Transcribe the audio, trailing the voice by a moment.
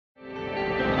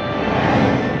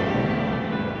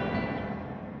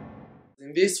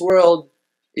In this world,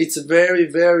 it's very,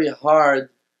 very hard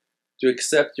to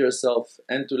accept yourself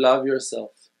and to love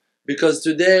yourself. Because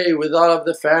today, with all of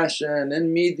the fashion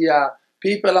and media,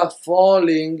 people are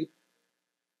falling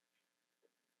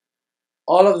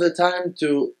all of the time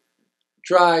to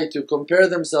try to compare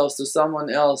themselves to someone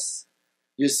else.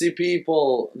 You see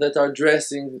people that are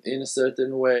dressing in a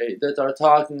certain way, that are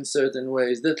talking in certain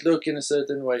ways, that look in a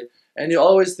certain way. And you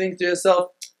always think to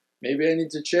yourself, maybe I need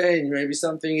to change, maybe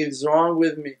something is wrong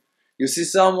with me. You see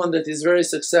someone that is very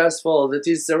successful, that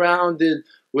is surrounded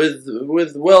with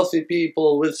wealthy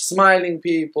people, with smiling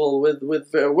people, with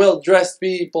well-dressed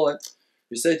people. And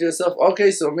you say to yourself,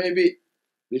 okay, so maybe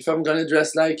if I'm going to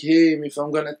dress like him, if I'm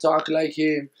going to talk like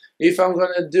him, if I'm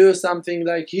going to do something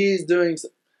like he's doing,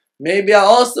 maybe I'm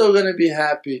also going to be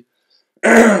happy.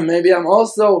 Maybe I'm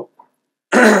also,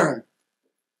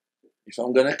 if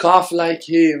I'm going to cough like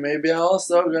him, maybe I'm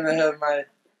also going to have my...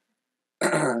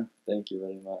 Thank you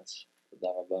very much.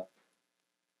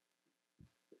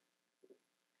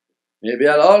 Maybe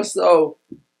I'll also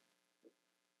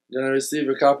going to receive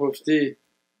a cup of tea.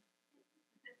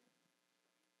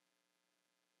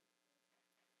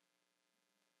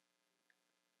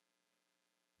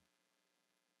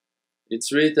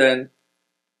 It's written,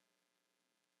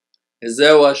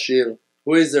 Ezeu Ashir,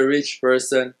 who is a rich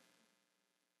person?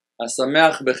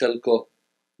 Hasameach bechelko,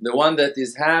 the one that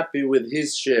is happy with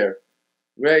his share.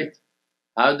 Great.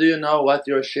 How do you know what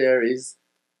your share is?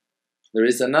 There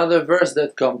is another verse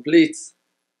that completes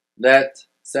that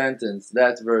sentence,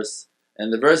 that verse.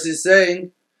 And the verse is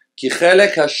saying, Ki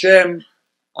chelek HaShem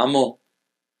amo,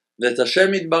 that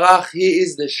Hashem Yitbarach, He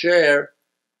is the share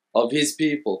of His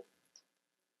people.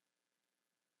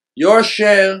 Your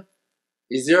share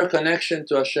is your connection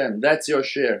to Hashem. That's your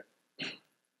share.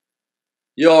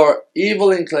 Your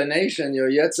evil inclination, your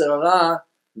Yetzer Hara,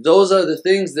 those are the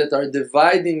things that are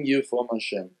dividing you from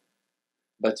Hashem.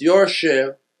 But your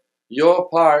share, your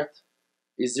part,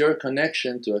 is your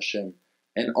connection to Hashem.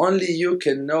 And only you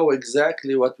can know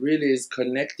exactly what really is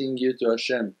connecting you to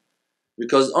Hashem.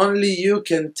 Because only you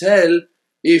can tell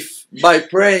if by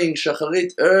praying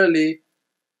Shacharit early,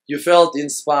 you felt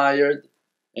inspired,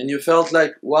 and you felt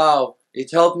like, wow,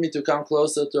 it helped me to come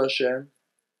closer to Hashem,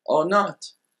 or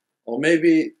not. Or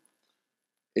maybe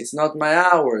it's not my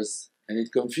hours, and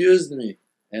it confused me,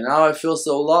 and now I feel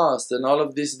so lost, and all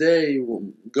of this day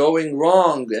going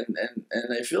wrong, and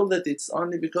I feel that it's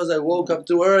only because I woke up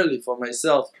too early for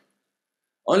myself.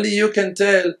 Only you can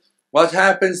tell what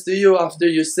happens to you after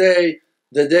you say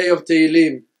the day of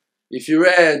Tehillim. If you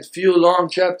read few long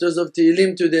chapters of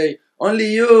Tehillim today, only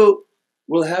you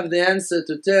will have the answer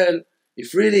to tell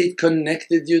if really it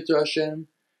connected you to Hashem,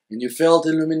 and you felt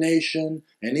illumination,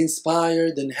 and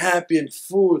inspired, and happy, and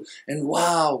full, and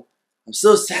wow, I'm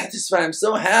so satisfied, I'm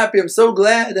so happy, I'm so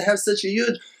glad, I have such a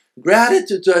huge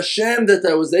gratitude to Hashem that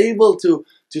I was able to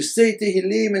say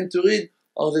Tehillim and to read,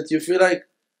 or that you feel like,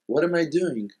 what am I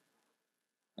doing?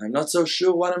 I'm not so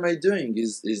sure what am I doing.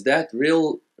 Is that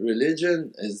real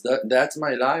religion? Is that's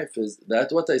my life? Is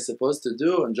that what I'm supposed to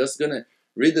do? I'm just gonna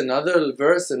read another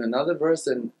verse,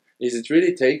 and is it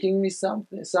really taking me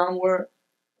somewhere?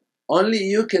 Only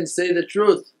you can say the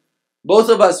truth. Both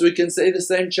of us, we can say the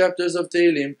same chapters of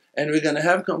Tehillim, and we're going to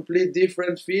have complete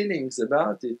different feelings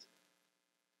about it.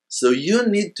 So you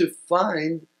need to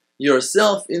find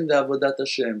yourself in the Avodat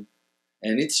Hashem.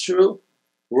 And it's true.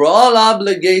 We're all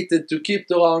obligated to keep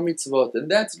Torah or mitzvot, and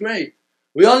that's great.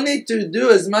 We all need to do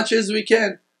as much as we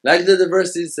can. Like the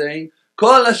verse is saying,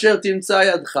 Kol asher timtza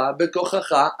yadcha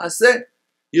bekochacha aseh.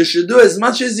 You should do as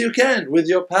much as you can with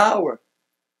your power.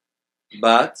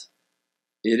 But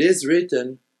it is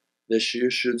written that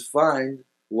you should find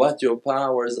what your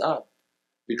powers are.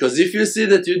 Because if you see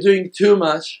that you're doing too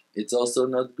much, it's also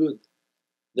not good.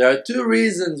 There are two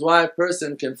reasons why a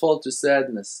person can fall to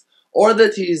sadness. Or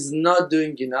that he is not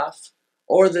doing enough,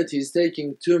 or that he's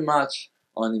taking too much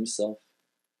on himself.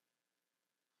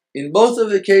 In both of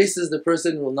the cases, the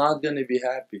person will not going to be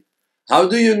happy. How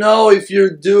do you know if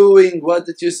you're doing what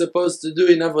that you're supposed to do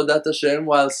in Avodat Hashem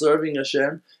while serving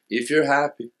Hashem? If you're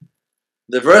happy.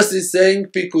 The verse is saying,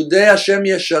 Pikudei Hashem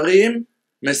yesharim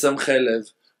mesamchei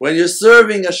lev. When you're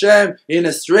serving Hashem in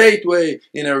a straight way,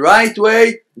 in a right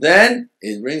way, then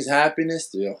it brings happiness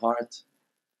to your heart.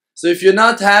 So if you're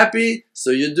not happy,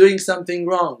 so you're doing something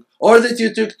wrong. Or that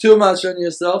you took too much on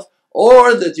yourself,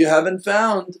 or that you haven't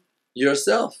found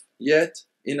yourself yet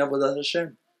in Avodat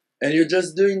Hashem. And you're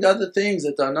just doing other things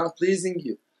that are not pleasing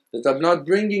you, that are not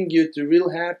bringing you to real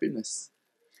happiness.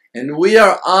 And we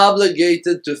are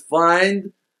obligated to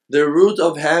find the root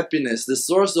of happiness, the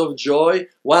source of joy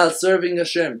while serving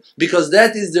Hashem. Because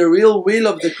that is the real will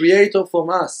of the Creator from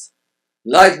us.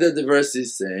 Like that the verse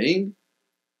is saying,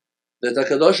 that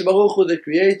HaKadosh Baruch Hu, the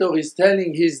Creator, is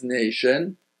telling His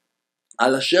nation,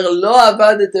 Al asher lo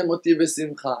avadetem oti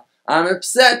besimcha. I'm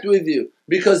upset with you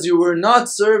because you were not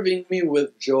serving me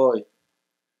with joy.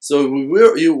 So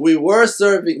we were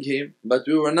serving Him, but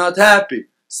we were not happy.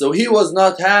 So He was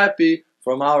not happy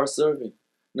from our serving.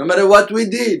 No matter what we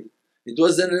did. It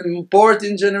was an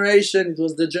important generation. It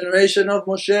was the generation of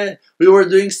Moshe. We were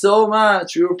doing so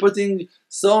much. We were putting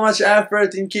so much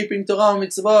effort in keeping Torah and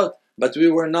mitzvot. But we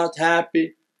were not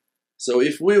happy. So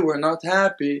if we were not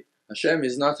happy, Hashem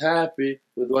is not happy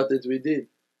with what that we did.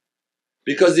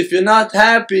 Because if you're not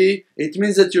happy, it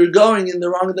means that you're going in the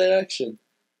wrong direction.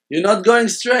 You're not going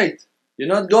straight. You're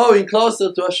not going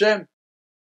closer to Hashem.